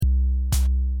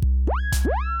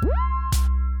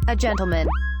a gentleman,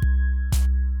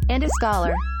 and a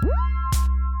scholar.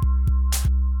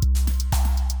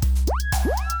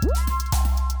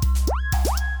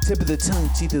 Tip of the tongue,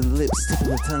 teeth of the lips. Tip of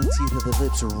the tongue, teeth of the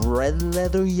lips. Red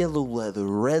leather, yellow leather.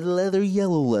 Red leather,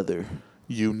 yellow leather.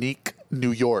 Unique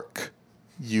New York.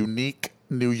 Unique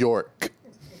New York.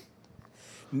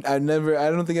 I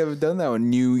don't think I've done that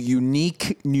one.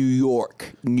 Unique New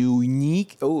York.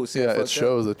 Unique. Oh, see, Yeah, it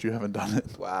shows that you haven't done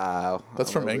it. Wow.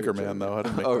 That's from Anchorman, though. I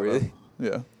didn't make Oh, that really? up.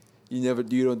 Yeah.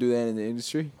 You don't do that in the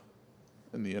industry?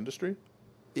 In the industry?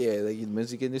 Yeah, like in the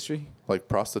music industry? Like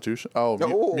prostitution? Oh,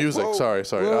 Oh, music. whoa, Sorry.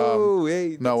 whoa,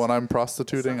 hey, no, when I'm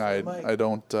prostituting, That's not for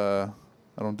the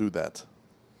I don't do that.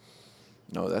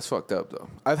 No, that's fucked up, though.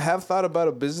 I have thought about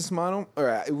a business model. Or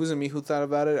it wasn't me who thought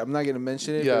about it. I'm not going to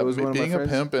mention it. Yeah, but it was one of my being a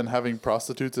friends. pimp and having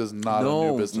prostitutes is not a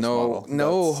new business model.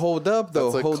 No, hold up,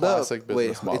 though. That's a Hold classic up.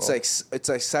 business model. It's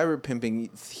like cyber pimping.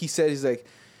 He said he's like,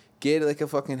 get like a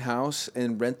fucking house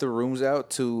and rent the rooms out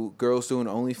to girls doing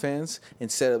OnlyFans and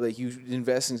set up like you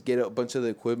invest and get a bunch of the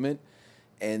equipment,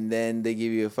 and then they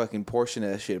give you a fucking portion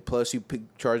of that shit. Plus you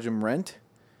charge them rent.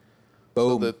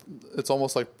 Boom. So that it's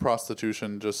almost like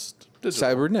prostitution, just digital.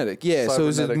 Cybernetic. Yeah. So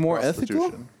is it Cybernetic more ethical?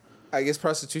 prostitution. I guess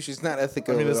prostitution is not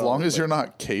ethical. I mean, at as long all, as but- you're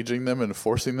not caging them and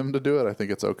forcing them to do it, I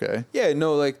think it's okay. Yeah,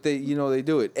 no, like they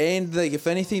do it, and like if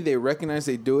anything, they recognize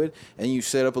they do it, and you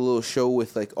set up a little show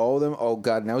with like all of them. Oh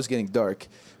God, now it's getting dark,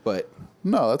 but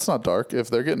No, that's not dark. If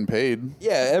they're getting paid,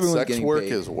 yeah, everyone's sex getting work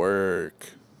paid. is work.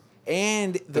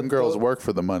 And Them girls work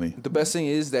for the money. The best thing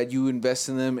is that you invest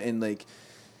in them and like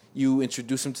you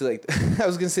introduce them to like I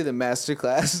was gonna say the master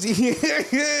class.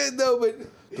 No, but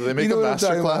Do they make you know a what I'm master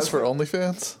talking class about. for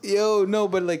OnlyFans? Yo, no,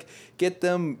 but like get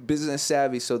them business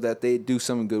savvy so that they do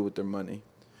something good with their money.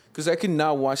 Because I could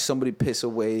not watch somebody piss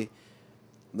away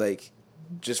like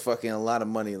just fucking a lot of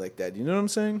money like that. You know what I'm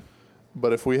saying?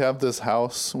 But if we have this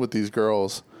house with these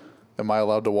girls, am I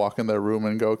allowed to walk in their room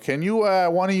and go, can you,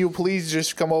 one of you please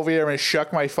just come over here and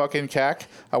shuck my fucking cack?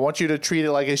 I want you to treat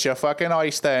it like it's your fucking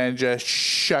oyster and just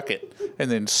shuck it and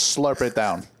then slurp it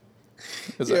down.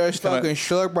 Is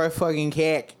slurp my fucking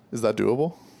cack. Is that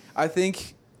doable? I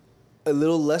think a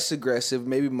little less aggressive,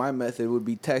 maybe my method would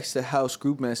be text the house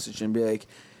group message and be like,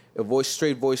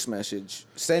 straight voice message.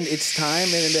 Send it's time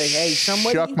and then be like, hey,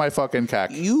 somebody. Shuck my fucking cack.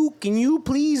 Can you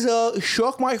please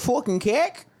shuck my fucking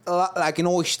cack? Like an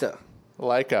oyster.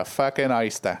 Like a fucking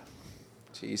oyster.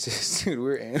 Jesus, dude,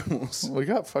 we're animals. We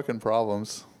got fucking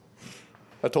problems.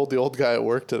 I told the old guy at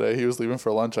work today, he was leaving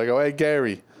for lunch. I go, hey,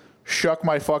 Gary, shuck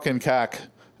my fucking cack.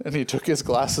 And he took his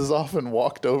glasses off and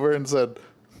walked over and said,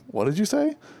 what did you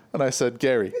say? And I said,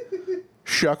 Gary,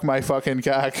 shuck my fucking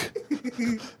cack.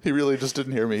 He really just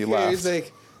didn't hear me. He laughed. He's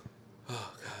like,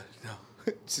 oh, God,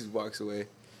 no. Just walks away.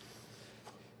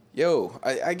 Yo,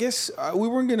 I guess we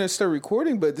weren't going to start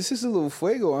recording, but this is a little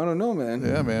fuego. I don't know, man.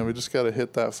 Yeah, man, we just got to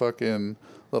hit that fucking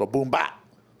little boom bat.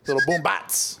 Little boom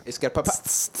bats. It's got pop.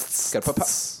 It's got pop.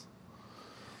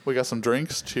 We got some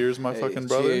drinks. Cheers, my fucking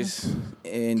brothers. Cheers.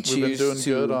 And cheers. We've been doing to,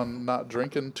 good on not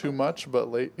drinking too much,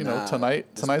 but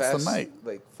tonight's the night.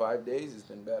 Like 5 days has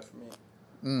been bad for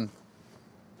me.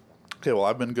 Okay, well,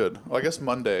 I've been good. Well, I guess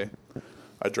Monday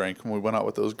I drank when we went out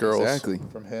with those girls Exactly.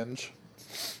 from Hinge.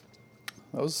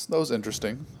 That was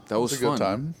interesting. That was a fun. good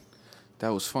time.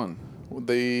 That was fun.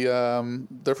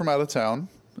 They're from out of town,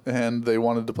 and they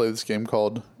wanted to play this game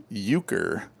called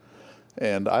Euchre.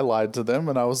 And I lied to them,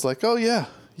 and I was like, oh, yeah,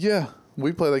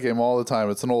 we play that game all the time.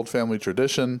 It's an old family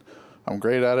tradition. I'm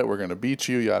great at it. We're going to beat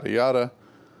you, yada, yada.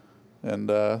 And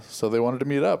so they wanted to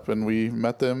meet up, and we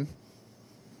met them.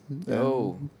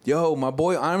 Yo, my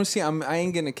boy, honestly, I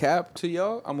ain't gonna cap to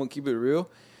y'all. I'm gonna keep it real.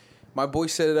 My boy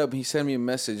set it up. He sent me a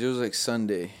message. It was like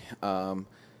Sunday. And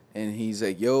he's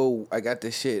like, yo, I got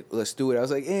this shit. Let's do it. I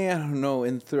was like, I don't know.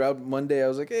 And throughout Monday, I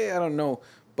was like, I don't know.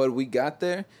 But we got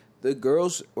there. The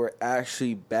girls were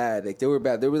actually bad. Like, they were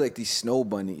bad. They were like these snow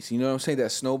bunnies. You know what I'm saying?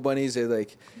 That snow bunnies, they're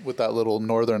like... With that little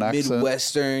northern accent.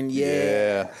 Midwestern,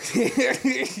 yeah.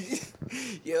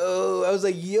 Yo, I was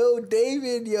like, yo,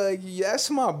 David, yo, like, that's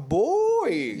my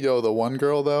boy. Yo, the one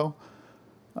girl, though,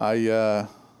 I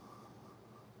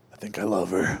think I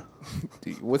love her.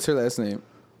 Dude, what's her last name?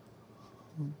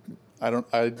 I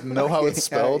know how it's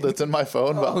spelled. It's in my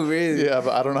phone. But, oh, really? Yeah,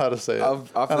 but I don't know how to say it.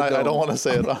 I don't want to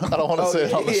say it. I don't want to say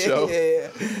it on the show. Yeah.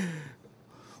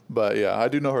 But yeah, I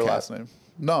do know her last name.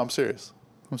 No, I'm serious.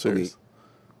 Okay.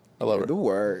 I love her. The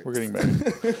worst. We're getting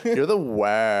married. You're the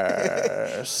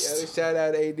worst. Yo, shout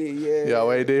out AD. Yeah.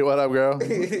 Yo, AD, what up, girl?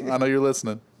 I know you're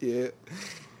listening. Yeah.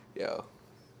 Yo.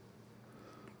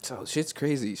 So shit's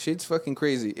crazy. Shit's fucking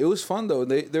crazy. It was fun though.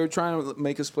 They were trying to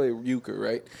make us play euchre,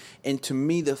 right? And to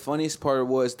me, the funniest part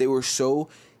was they were so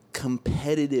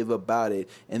competitive about it,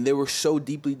 and they were so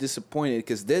deeply disappointed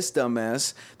because this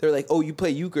dumbass, they're like, oh, you play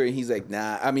euchre, and he's like,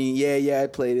 nah, I mean, yeah, I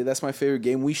played it, that's my favorite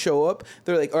game. We show up,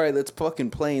 they're like, all right, let's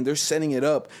fucking play, and they're setting it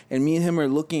up, and me and him are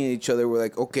looking at each other, we're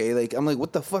like, okay, like, I'm like,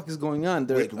 what the fuck is going on?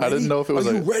 They're like, ready? I didn't know if it was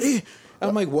are you ready?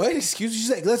 I'm like, what? Excuse me?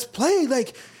 She's like, let's play,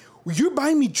 like, you're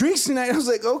buying me drinks tonight. I was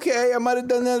like, okay, I might have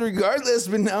done that regardless,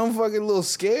 but now I'm fucking a little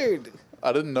scared.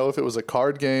 I didn't know if it was a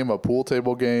card game, a pool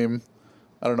table game.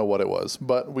 I don't know what it was,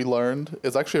 but we learned.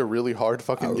 It's actually a really hard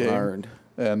fucking game.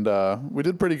 And we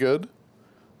did pretty good.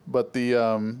 But the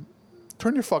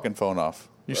turn your fucking phone off.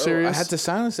 You serious? I had to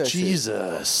silence that shit.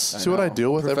 Jesus. See what I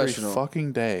deal with every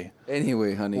fucking day.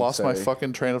 Anyway, honey. Lost my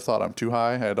fucking train of thought. I'm too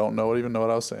high. I don't even know what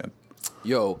I was saying.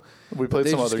 Yo. We played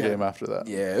some other game after that.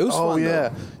 Yeah, it was fun. Oh, yeah.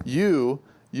 Though.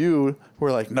 You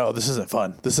were like, no, this isn't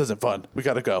fun. We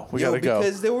gotta go. We gotta go.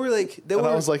 Because they were like, I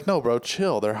was like, no, bro,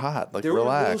 chill. They're hot. Like, relax. They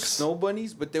were little snow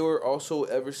bunnies, but they were also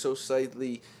ever so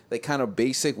slightly like kind of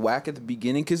basic whack at the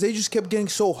beginning because they just kept getting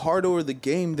so hard over the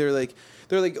game. They're like,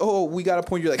 oh, we got a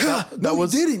point. You're like, you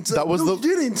didn't. That was you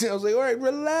didn't. I was like, all right,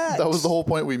 relax. That was the whole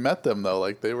point. We met them though.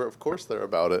 Like they were, of course, they're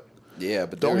about it. Yeah,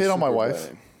 but don't hate on my wife.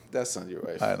 Bad. That's not your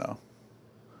wife. I know.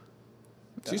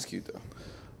 She's cute though.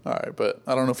 All right, but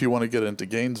I don't know if you want to get into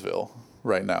Gainesville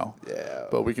right now. Yeah.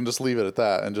 But we can just leave it at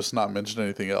that and just not mention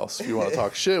anything else. If you want to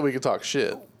talk shit, we can talk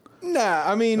shit. Nah,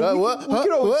 I mean, we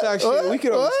could always talk shit. We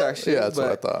could always talk shit. Yeah, that's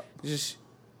what I thought.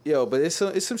 But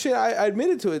it's some shit. I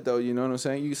admitted to it though. You know what I'm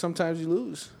saying? Sometimes you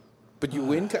lose, but you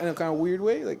win kind of weird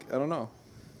way. Like I don't know,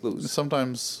 lose.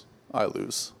 Sometimes I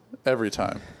lose. Every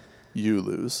time, you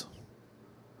lose.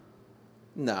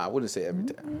 Nah, I wouldn't say every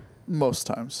time. Most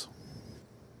times.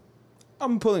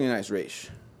 I'm pulling a nice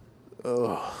race.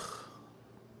 Ugh.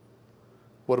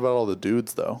 What about all the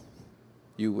dudes, though?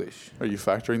 You wish. Are you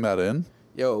factoring that in?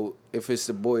 Yo, if it's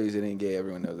the boys, it ain't gay.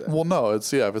 Everyone knows that. Well, no,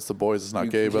 if it's the boys, it's not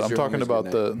gay. But I'm talking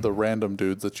about the random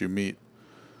dudes that you meet.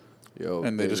 Yo,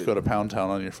 and they just go to Pound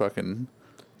Town on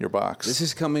your box. This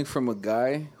is coming from a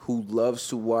guy who loves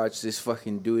to watch this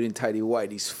fucking dude in tidy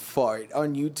whities fart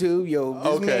on YouTube. Yo,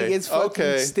 this man gets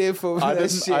fucking stiff over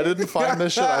that shit. I didn't find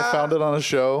this shit. I found it on a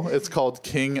show. It's called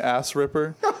King Ass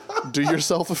Ripper. Do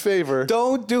yourself a favor.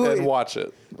 Don't do it. And watch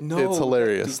it. No. It's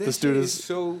hilarious. This dude is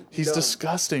he's dumb.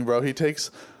 disgusting, bro. He takes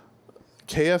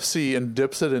KFC and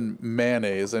dips it in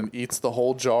mayonnaise and eats the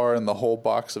whole jar and the whole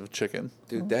box of chicken.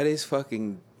 Dude, that is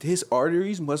fucking... His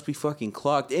arteries must be fucking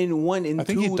clogged. I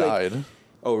think he died.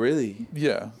 Oh, really?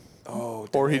 Yeah. Oh,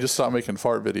 or he just stopped making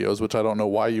fart videos, which I don't know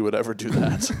why you would ever do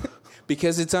that.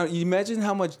 Because it's on... You imagine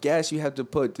how much gas you have to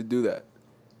put to do that.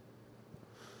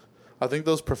 I think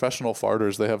those professional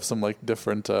farters, they have some like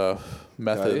different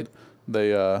method.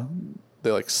 They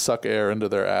like suck air into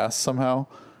their ass somehow,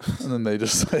 and then they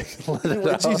just like let it out.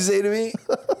 What'd you say to me?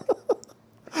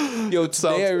 Yo,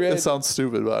 today it sounds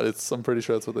stupid, but I'm pretty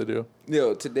sure that's what they do.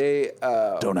 Yo, today...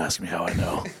 Don't ask me how I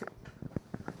know.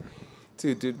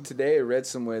 Dude, today I read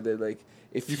somewhere that like...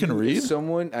 If you can read?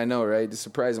 Someone... I know, right? It's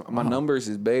surprising. My numbers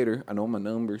is better. I know my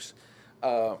numbers.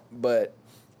 But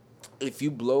if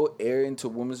you blow air into a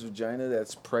woman's vagina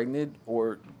that's pregnant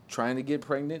or trying to get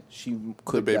pregnant, she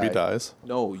could die. The baby dies?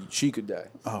 No, she could die.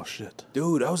 Oh, shit.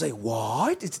 Dude, I was like,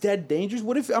 what? It's that dangerous?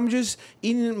 What if I'm just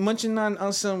munching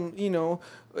on some,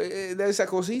 esa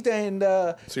cosita and...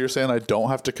 So you're saying I don't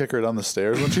have to kick her down the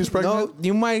stairs when she's pregnant? No,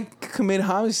 you might commit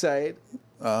homicide.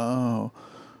 Oh.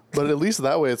 But at least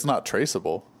that way it's not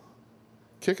traceable.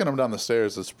 Kicking them down the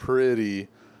stairs is pretty...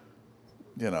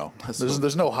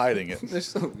 there's no hiding it. There's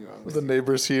something wrong with the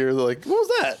neighbors here, they're like, what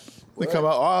was that? They come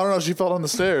out, I don't know, she fell down the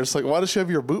stairs. Like, why does she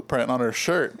have your boot print on her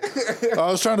shirt?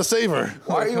 I was trying to save her.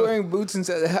 Why are you wearing boots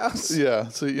inside the house? Yeah,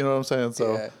 so you know what I'm saying?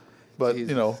 So, yeah. But,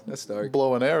 Jesus, that's dark.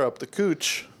 Blowing air up the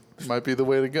cooch might be the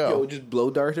way to go. Yo, just blow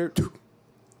dart her.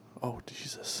 Oh,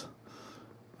 Jesus.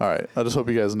 All right, I just hope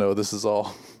you guys know this is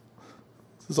all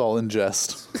in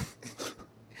jest.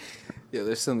 Yeah,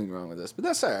 there's something wrong with us, but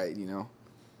that's all right,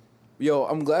 Yo,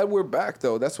 I'm glad we're back,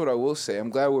 though. That's what I will say.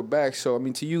 I'm glad we're back. So, I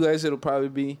mean, to you guys, it'll probably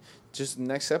be just the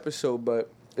next episode,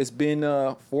 but it's been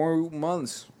 4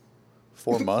 months.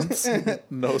 4 months?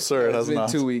 No, sir, it has not.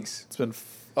 It's been 2 weeks. It's been,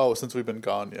 since we've been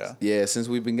gone, yeah. Yeah, since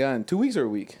we've been gone. 2 weeks or a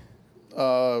week?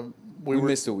 We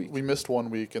missed a week. We missed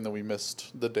 1 week, and then we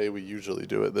missed the day we usually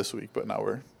do it this week, but now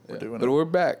we're doing it. But we're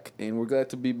back, and we're glad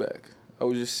to be back. I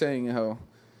was just saying how...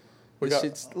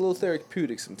 It's a little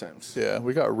therapeutic sometimes. Yeah,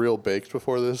 we got real baked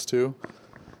before this, too.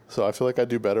 So I feel like I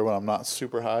do better when I'm not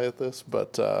super high at this,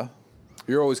 but...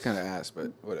 You're always kind of ass,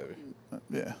 but whatever.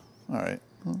 Yeah, all right.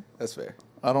 That's fair.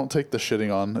 I don't take the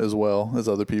shitting on as well as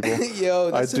other people. Yo,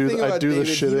 that's the thing about David.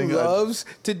 The shitting. He loves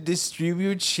to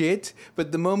distribute shit,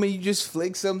 but the moment you just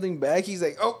flick something back, he's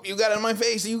like, "Oh, you got it in my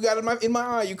face. You got it in my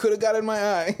eye. You could have got it in my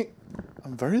eye."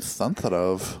 I'm very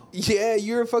sensitive. Yeah,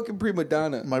 you're a fucking prima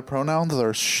donna. My pronouns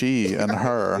are she and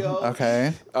her.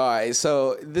 Okay. All right,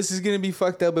 so this is gonna be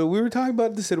fucked up, but we were talking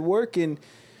about this at work, and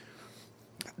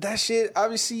that shit,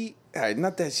 obviously, all right,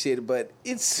 not that shit, but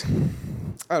it's,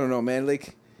 I don't know, man.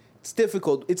 Like, it's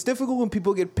difficult. It's difficult when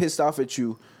people get pissed off at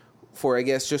you for, I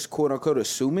guess, just quote unquote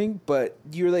assuming. But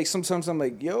you're like, sometimes I'm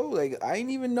like, yo, like, I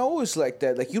didn't even know it's like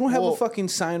that. Like, you don't have a fucking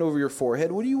sign over your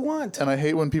forehead. What do you want? And I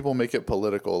hate when people make it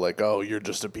political, like, oh, you're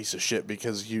just a piece of shit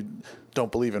because you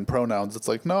don't believe in pronouns. It's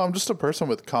like, no, I'm just a person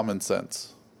with common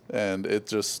sense. And it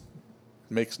just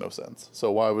makes no sense.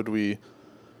 So why would we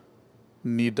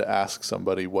need to ask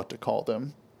somebody what to call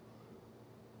them?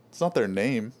 It's not their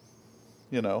name.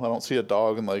 You know, I don't see a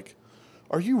dog and like,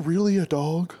 are you really a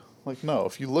dog? Like, no,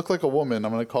 if you look like a woman,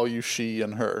 I'm going to call you she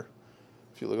and her.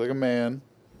 If you look like a man,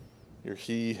 you're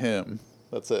he, him.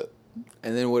 That's it.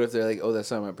 And then what if they're like, oh,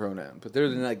 that's not my pronoun? But they're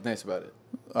like nice about it.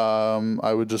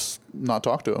 I would just not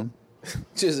talk to him.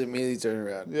 Just immediately turn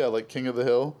around. Yeah, like King of the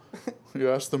Hill. You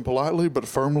ask them politely but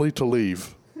firmly to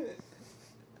leave.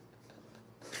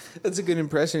 That's a good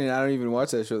impression, and I don't even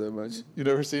watch that show that much. You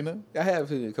never seen it? I have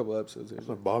seen a couple episodes. It's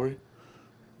like, Bobby,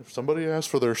 if somebody asks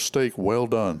for their steak well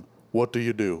done, what do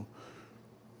you do?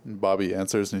 And Bobby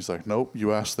answers, and he's like, nope,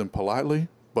 you ask them politely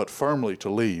but firmly to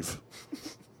leave.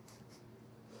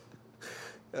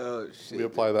 Oh, shit. We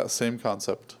apply that same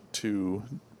concept to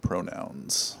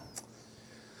pronouns.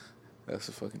 That's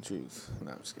the fucking truth.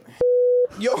 No, I'm just kidding.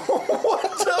 Yo,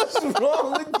 what's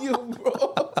wrong with you,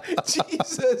 bro?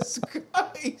 Jesus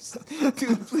Christ.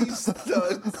 Dude, please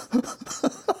stop.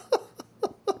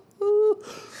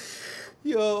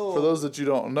 Yo. For those that you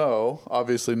don't know,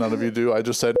 obviously none of you do, I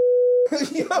just said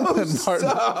Yo, and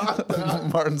stop.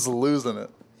 Martin's losing it.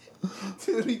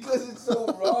 Dude, because it's so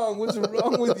wrong. What's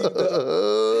wrong with you,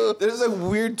 though? There's a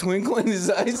weird twinkle in his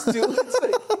eyes, too. It's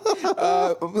like,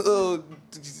 I'm a little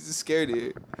scared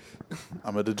here.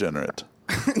 I'm a degenerate.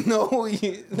 No,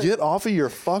 Get off of your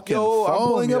fucking yo, phone, I'm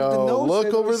pulling up the notes.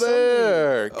 Look over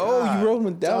there. God, oh, you wrote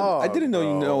them down. dog, I didn't know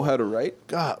bro. you know how to write.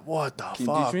 God, what the you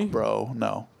fuck, teach me? bro?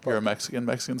 No, you're a Mexican.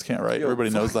 Mexicans can't write. Yo, Everybody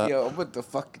knows that. Yo, what the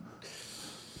fuck?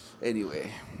 Anyway.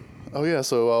 Oh yeah,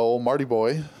 so old Marty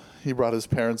boy, he brought his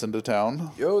parents into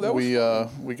town. Yo, that was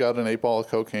fun. We got an 8-ball of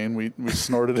cocaine. We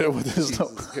snorted it with his.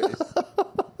 Jesus Christ.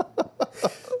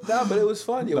 Nah, but it was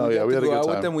fun. Yo, No, we yeah, got we to had a go good out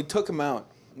with time. them. We took them out.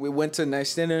 We went to a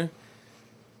nice dinner,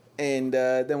 and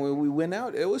then we went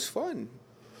out. It was fun.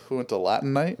 We went to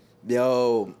Latin night.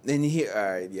 Yo, and here,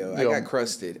 all right, yo, I got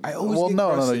crusted. I always get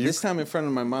crusted. This time in front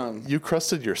of my mom. You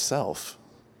crusted yourself,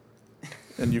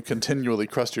 and you continually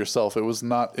crust yourself. It was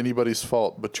not anybody's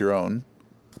fault but your own.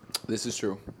 This is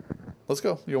true. Let's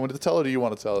go. You want me to tell it, or you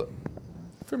want to tell it?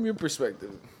 From your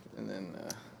perspective, and then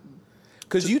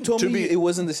because you told me it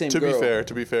wasn't the same girl.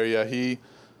 To be fair, yeah, he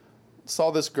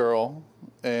saw this girl,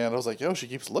 and I was like, yo, she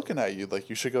keeps looking at you. Like,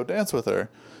 you should go dance with her.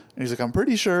 And he's like, I'm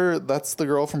pretty sure that's the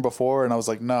girl from before. And I was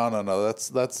like, no,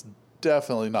 that's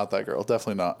definitely not that girl.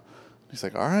 Definitely not. He's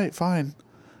like, all right, fine.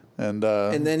 And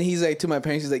then he's like to my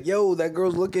parents, he's like, yo, that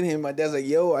girl's looking at him. My dad's like,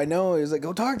 yo, I know. He's like,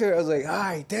 go talk to her. I was like,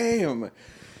 hi, damn.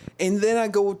 And then I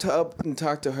go up and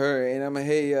talk to her, and I'm like,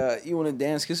 hey, you want to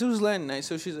dance? Because it was Latin night.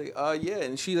 So she's like, yeah.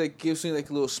 And she like gives me like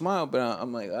a little smile, but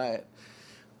I'm like, all right.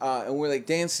 And we're like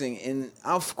dancing, and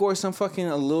of course I'm fucking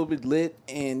a little bit lit,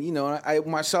 and you know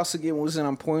my salsa game wasn't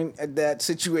on point at that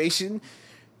situation,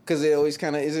 because it always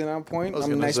kind of isn't on point.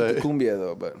 I'm nice with the cumbia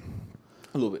though, but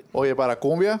a little bit. Oye, para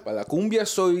cumbia? Para la cumbia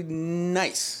soy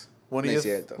nice. When are you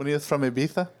from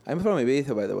Ibiza? I'm from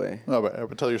Ibiza, by the way. Oh,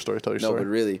 but tell your story. No, but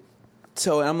really.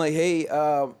 So I'm like, hey,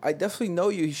 I definitely know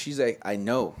you. She's like, I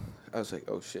know. I was like,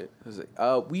 oh shit. I was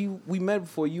like, we met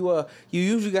before. You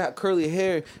usually got curly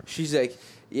hair. She's like,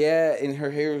 yeah, and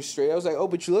her hair is straight. I was like, oh,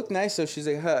 but you look nice. So she's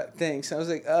like, huh, thanks. I was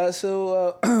like,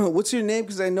 so what's your name?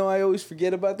 Because I know I always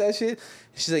forget about that shit.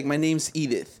 She's like, my name's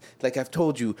Edith. Like I've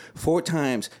told you 4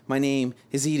 times, my name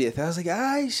is Edith. I was like,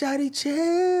 alright, shawty,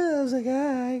 chill. I was like,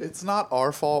 alright. It's not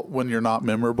our fault when you're not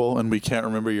memorable and we can't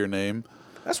remember your name.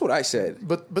 That's what I said.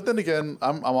 But then again,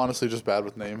 I'm honestly just bad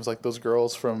with names. Like those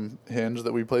girls from Hinge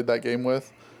that we played that game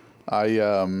with,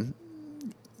 I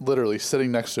literally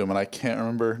sitting next to them and I can't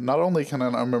remember. Not only can I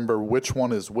not remember which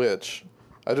one is which,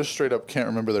 I just straight up can't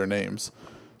remember their names.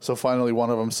 So finally, one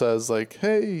of them says like,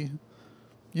 "Hey,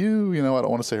 you know, I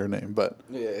don't want to say her name, but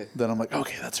yeah." Then I'm like,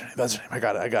 "Okay, that's her name. That's her name.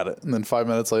 I got it. And then 5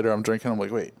 minutes later, I'm drinking. I'm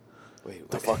like, "Wait, Wait,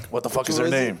 What the fuck is their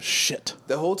name? Shit.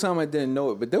 The whole time I didn't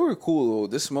know it, but they were cool.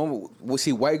 This moment, well,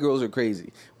 see, white girls are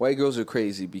crazy. White girls are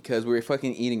crazy because we were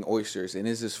fucking eating oysters, and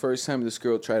it's this first time this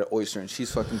girl tried an oyster, and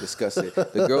she's fucking disgusted.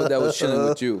 The girl that was chilling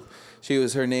with you,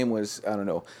 her name was, I don't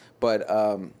know, but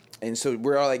and so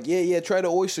we're all like, yeah, try the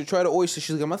oyster. She's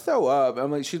like, I'm gonna throw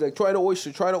up. She's like, try the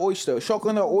oyster. Shuck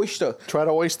on the oyster. Try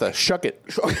the oyster. Shuck it.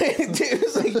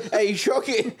 It's like, hey, shuck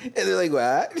it. And they're like,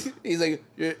 what? He's like,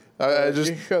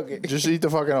 just shuck it. Just eat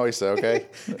the fucking oyster, okay?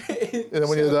 And then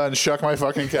when you're done, shuck my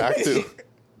fucking cack too.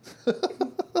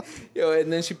 Yo,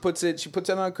 and then she puts it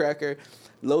on a cracker,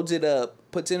 loads it up,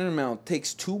 puts it in her mouth,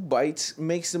 takes 2 bites,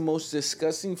 makes the most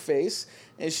disgusting face,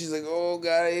 and she's like, oh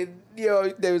god,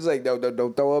 they was like, no,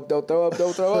 don't throw up.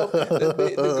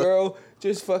 The girl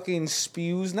just fucking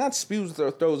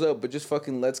throws up, but just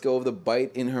fucking lets go of the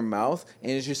bite in her mouth,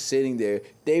 and is just sitting there.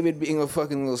 David, being a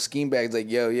fucking little scheme bag, is like,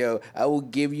 yo, I will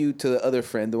give you, to the other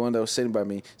friend, the one that was sitting by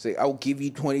me, he's like, I will give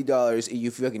you $20 if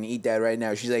you fucking eat that right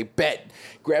now. She's like, bet.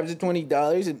 Grabs the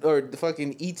 $20 or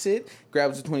fucking eats it,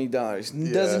 grabs the $20.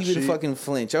 Doesn't even fucking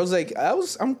flinch. I was like,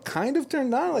 I'm kind of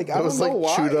turned on. Like, I don't know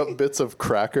why. Chewed up bits of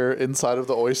cracker inside of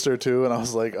the oyster too, and I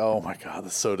was like, oh my god,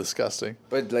 that's so disgusting.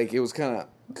 But like, it was kind of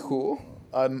cool.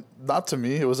 Not to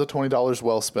me. It was a $20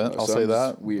 well spent. I'll say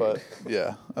that. Weird. But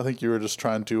yeah, I think you were just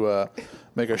trying to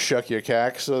make a shuck your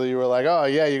cack, so that you were like, oh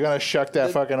yeah, you're gonna shuck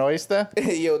that fucking oyster.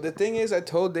 Yo, the thing is, I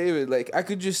told David, like, I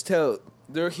could just tell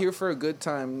they're here for a good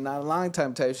time, not a long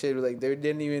time type shit. Like,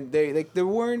 they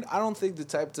weren't. I don't think the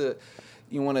type to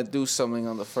you want to do something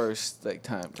on the first like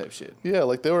time type shit. Yeah,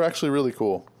 like they were actually really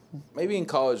cool. Maybe in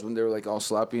college when they were like all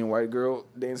sloppy and white girl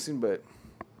dancing, but.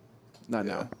 Not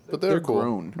now. But they're cool.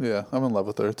 Grown. Yeah, I'm in love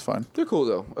with her. It's fine. They're cool,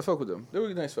 though. I fuck with them. They were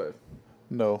a nice vibe.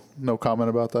 No comment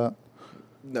about that?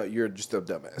 No, you're just a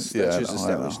dumbass. Yeah, That's just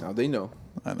established now. They know.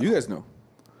 I know. You guys know.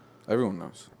 Everyone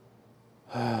knows.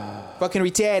 Fucking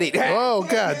retarded. Oh,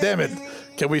 god damn it.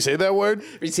 Can we say that word?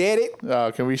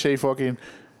 Retarded? Can we say fucking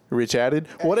retarded?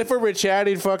 What if a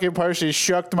retarded fucking person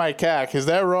shucked my cack? Is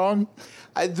that wrong?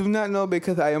 I do not know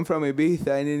because I am from Ibiza,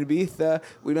 and in Ibiza,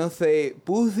 we don't say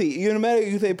pussy. In America,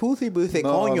 you say pussy, but you say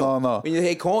coño. No. When you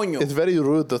say coño. It's very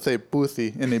rude to say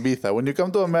pussy in Ibiza. When you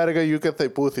come to America, you can say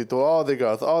pussy to all the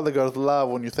girls. All the girls love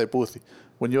when you say pussy.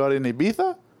 When you are in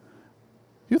Ibiza,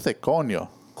 you say coño.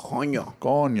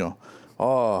 Coño.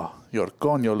 Oh, your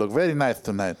coño look very nice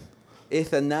tonight.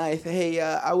 It's a nice. Hey,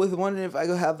 I was wondering if I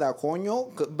could have that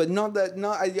coño, but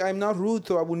I'm not rude,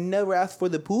 so I would never ask for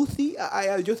the pussy.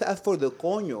 I just ask for the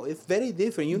coño. It's very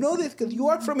different. You know this because you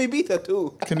are from Ibiza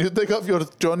too. Can you take off your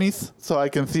johnnies so I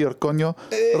can see your coño?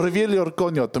 Reveal your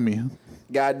coño to me.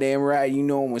 Goddamn right, you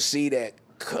know I'm gonna see that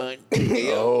cunt.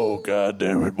 Oh,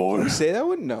 goddamn it, boy. Say that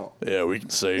one? No. Yeah, we can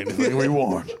say anything we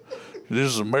want.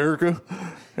 This is America,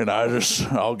 and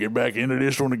I'll get back into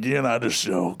this one again.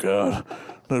 Oh, God.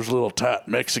 Those little tight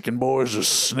Mexican boys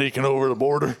just sneaking over the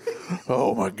border.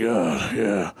 Oh, my God,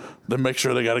 yeah. They make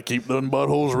sure they got to keep them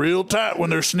buttholes real tight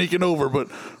when they're sneaking over. But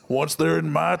once they're in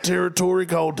my territory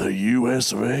called the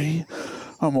U.S. of A.,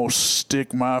 I'm going to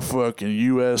stick my fucking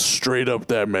U.S. straight up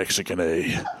that Mexican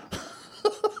A.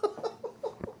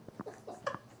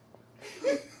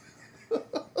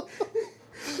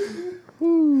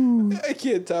 I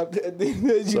can't top that thing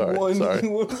that you won. Sorry.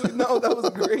 No, that was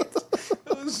great.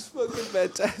 That was fucking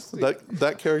fantastic.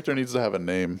 That character needs to have a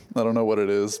name. I don't know what it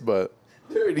is, but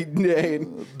Dirty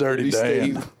Dan. Dirty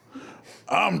Dan. Steve.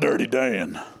 I'm Dirty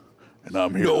Dan, and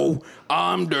I'm here. No,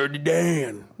 I'm Dirty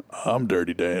Dan. I'm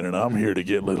Dirty Dan, and I'm here to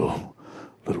get little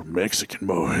Mexican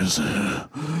boys. I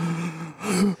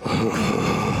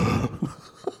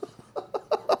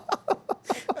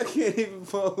can't even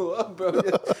follow up, bro.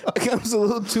 It comes a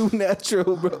little too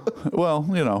natural, bro. Well,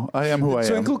 you know, I am who I am.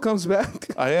 Twinkle comes back.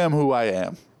 I am who I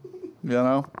am. You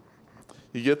know?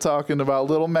 You get talking about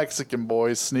little Mexican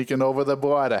boys sneaking over the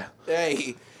border.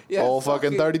 Hey. Yeah, Old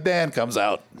fucking Dirty Dan comes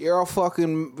out. You're a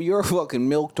fucking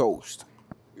milk toast.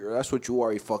 That's what you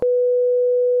are, you fucking.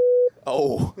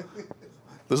 Oh.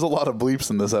 There's a lot of bleeps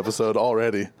in this episode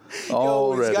already.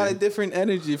 Yo, it's got a different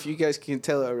energy if you guys can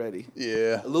tell already.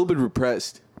 Yeah. A little bit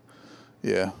repressed.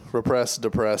 Yeah. Repressed,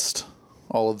 depressed.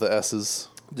 All of the S's.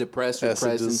 Depressed,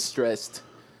 repressed, and stressed.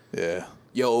 Yeah.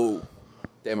 Yo.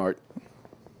 Damn art.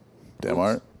 Damn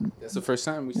art. That's the first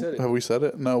time we said it. Have we said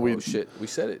it? No, we. Oh shit, we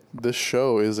said it. This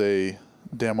show is a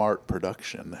damn art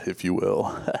production, if you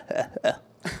will.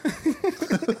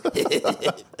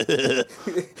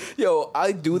 Yo,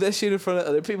 I do that shit in front of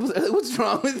other people. Like, what's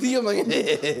wrong with you? I'm like,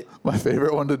 My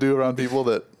favorite one to do around people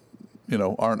that, you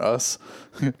know, aren't us.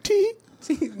 Tee.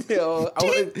 Yo, I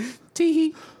went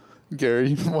tee.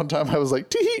 Gary, one time I was like,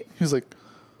 tee. He's like,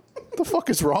 The fuck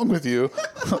is wrong with you?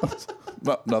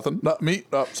 Nothing. Not me.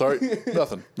 Oh, sorry.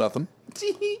 Nothing.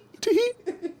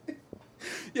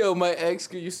 Yo, my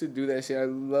ex used to do that shit. I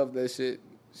love that shit.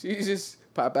 She just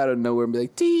pop out of nowhere and be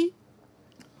like, T.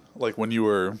 Like when you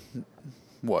were,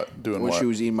 what? Doing When what? she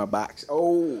was eating my box.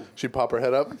 Oh. She'd pop her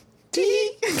head up.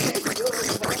 T.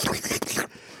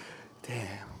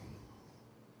 Damn.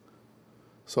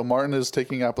 So Martin is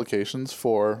taking applications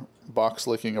for box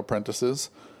licking apprentices.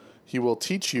 He will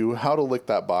teach you how to lick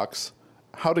that box,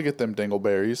 how to get them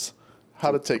dingleberries,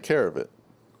 how to take care of it.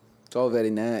 It's all very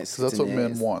nice. 'Cause that's what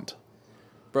men want.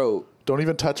 Bro. Don't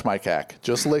even touch my cack.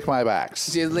 Just lick my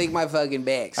backs. Just lick my fucking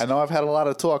backs. I know I've had a lot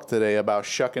of talk today about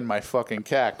shucking my fucking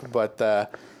cack, but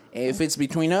If it's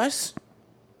between us,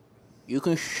 you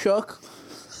can shuck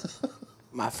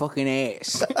my fucking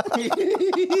ass.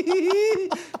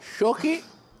 Shuck it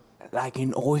like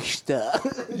an oyster.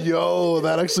 yo,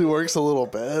 that actually works a little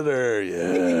better.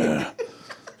 Yeah.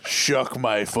 Shuck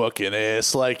my fucking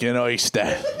ass like an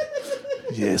oyster.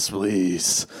 Yes,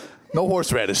 please. No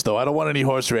horseradish, though. I don't want any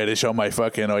horseradish on my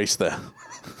fucking oyster.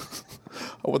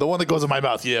 Oh, the one that goes in my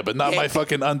mouth, yeah, but not my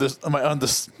fucking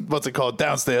what's it called?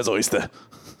 Downstairs oyster.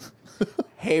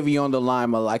 Heavy on the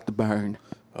lime, I like to burn.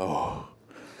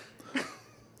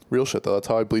 Real shit, though. That's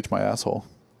how I bleach my asshole.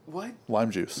 What? Lime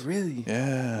juice. Really?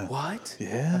 Yeah. What?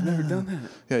 Yeah. I've never done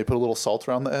that. Yeah, you put a little salt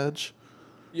around the edge,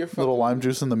 You're little lime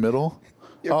juice in the middle.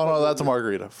 Oh, no, that's a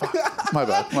margarita. Fuck. My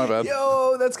bad.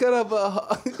 Yo, that's kind of a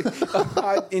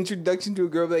hot introduction to a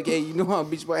girl. Like, hey, you know how I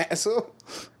beat my asshole?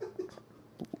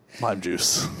 Lime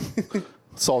juice.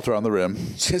 Salt around the rim.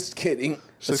 Just kidding.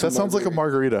 She's like, that sounds like a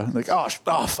margarita. Like, oh,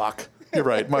 fuck. You're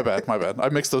right. My bad. I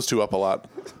mix those two up a lot.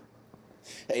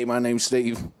 Hey, my name's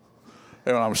Steve.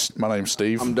 Hey, my name's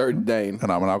Steve. I'm Dirty Dane.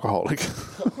 And I'm an alcoholic.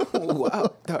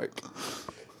 Wow, dark.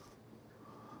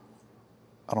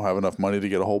 I don't have enough money to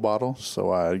get a whole bottle, so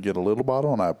I get a little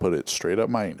bottle and I put it straight up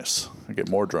my anus. I get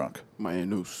more drunk. My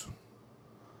anus.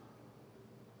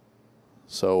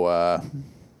 So,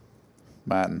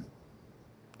 Martin,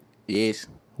 Yes.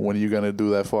 when are you going to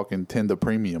do that fucking Tinder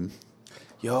premium?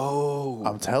 Yo.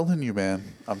 I'm telling you,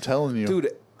 man. I'm telling you. Dude.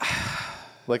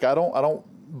 Like, I don't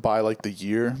buy, like, the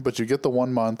year, but you get the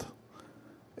 1 month,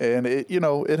 and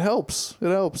it helps. It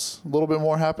helps. A little bit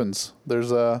more happens.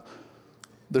 There's You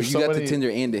so got many... the Tinder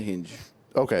and the Hinge.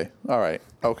 Okay. All right.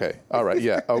 Yeah. Okay. All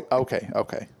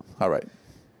right.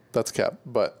 That's cap.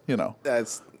 But,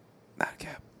 That's not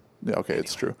cap. Yeah, okay,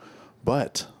 it's true.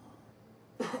 But,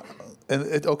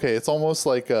 it's almost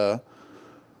like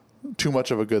too much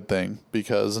of a good thing,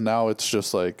 because now it's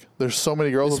just like, there's so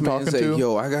many girls I'm talking to.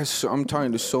 Yo, I'm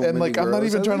talking to so many girls. And, like, I'm not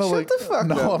even trying to, like, shut the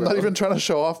fuck up, I'm not bro. even trying to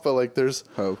show off, but, like, there's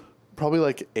probably,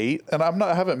 like, 8, and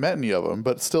I haven't met any of them,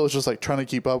 but still it's just, like, trying to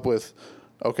keep up with,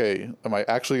 okay, am I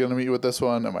actually going to meet with this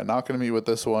one? Am I not going to meet with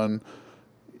this one?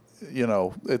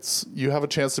 You have a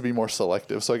chance to be more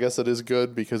selective. So I guess it is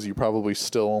good, because you probably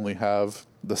still only have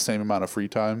the same amount of free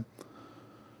time.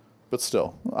 But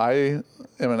still, I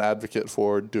am an advocate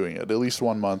for doing it. At least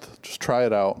 1 month. Just try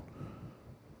it out.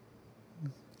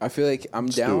 I feel like I'm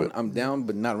Let's do down. it. I'm down,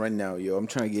 but not right now, yo. I'm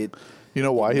trying to get... You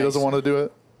know why he doesn't want to do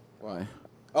it? Why?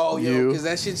 Oh, yo, You. because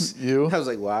that shit's... You. I was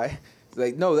like, why?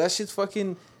 Like, no, that shit's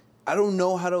fucking... I don't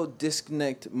know how to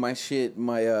disconnect my shit.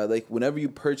 Like, whenever you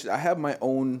purchase... I have my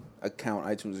own account,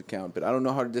 iTunes account, but I don't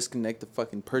know how to disconnect the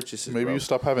fucking purchases, Maybe bro. you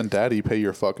stop having daddy pay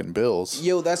your fucking bills.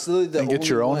 Yo, that's literally the and get only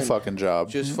your own one. fucking job.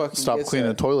 Just fucking stop gets cleaning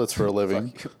that. toilets for a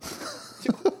living.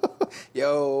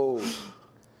 Yo.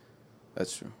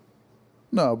 That's true.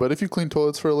 No, but if you clean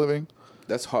toilets for a living,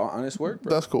 That's how honest work,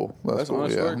 bro. that's cool. That's cool.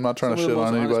 honest Yeah, work. I'm not trying to Some of shit the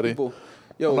on most honest anybody. people.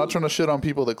 Yo, I'm not trying to shit on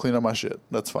people that clean up my shit.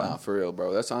 That's fine. Nah, for real,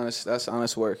 bro. That's honest. That's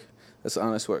honest work. That's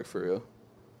honest work, for real.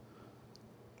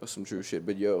 That's some true shit.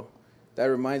 But yo, that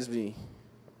reminds me,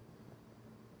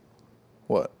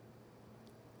 What?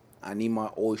 I need my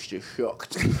oyster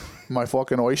shucked. My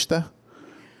fucking oyster?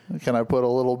 Can I put a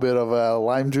little bit of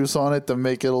lime juice on it to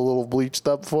make it a little bleached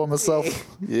up for myself?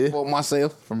 Yeah. For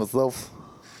myself. For myself.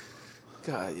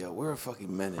 God, yo, we're a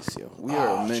fucking menace, yo. We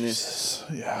are a menace. Jesus.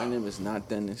 Yeah. My name is not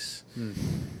Dennis.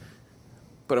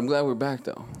 But I'm glad we're back,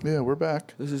 though. Yeah, we're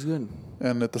back. This is good.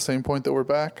 And at the same point that we're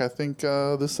back, I think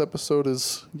this episode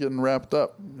is getting wrapped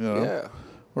up. Yeah.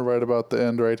 We're right about the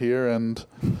end right here, and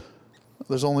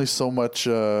there's only so much...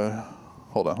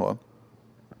 Hold on.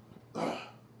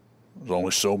 There's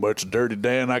only so much Dirty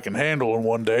Dan I can handle in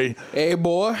one day. Hey,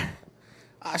 boy.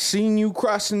 I seen you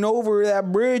crossing over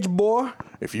that bridge, boy.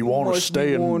 If you want to Must stay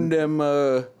be in... one of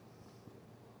them,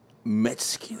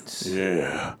 Mexicans.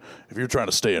 Yeah. If you're trying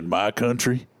to stay in my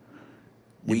country,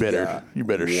 you We better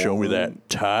got show me that one.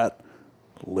 tight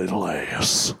Little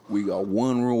ass. We got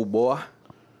one rule, boy.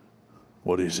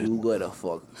 What is it? You gotta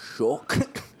fucking shock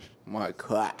my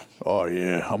cock. Oh,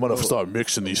 yeah. I'm going to start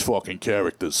mixing these fucking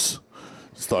characters.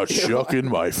 Start shucking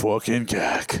my fucking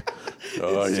cack.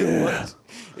 Oh, It's yeah. too much.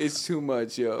 It's too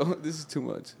much, yo. This is too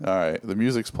much. All right. The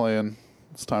music's playing.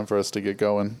 It's time for us to get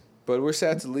going. But we're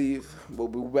sad to leave. We'll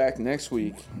be back next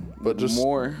week. But with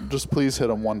more. Just please hit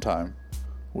them one time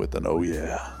with an oh,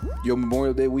 yeah. Your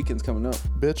Memorial Day weekend's coming up.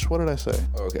 Bitch, what did I say?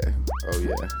 Okay. Oh,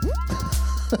 yeah.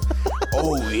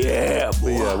 Oh, yeah, But boy.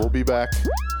 yeah, we'll be back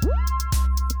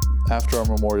after our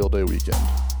Memorial Day weekend.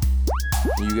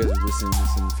 And you guys are listening to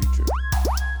this in the future.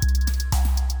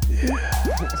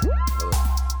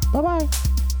 Bye-bye.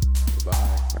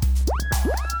 Bye.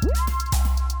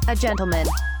 A gentleman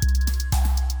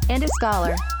and a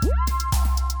scholar.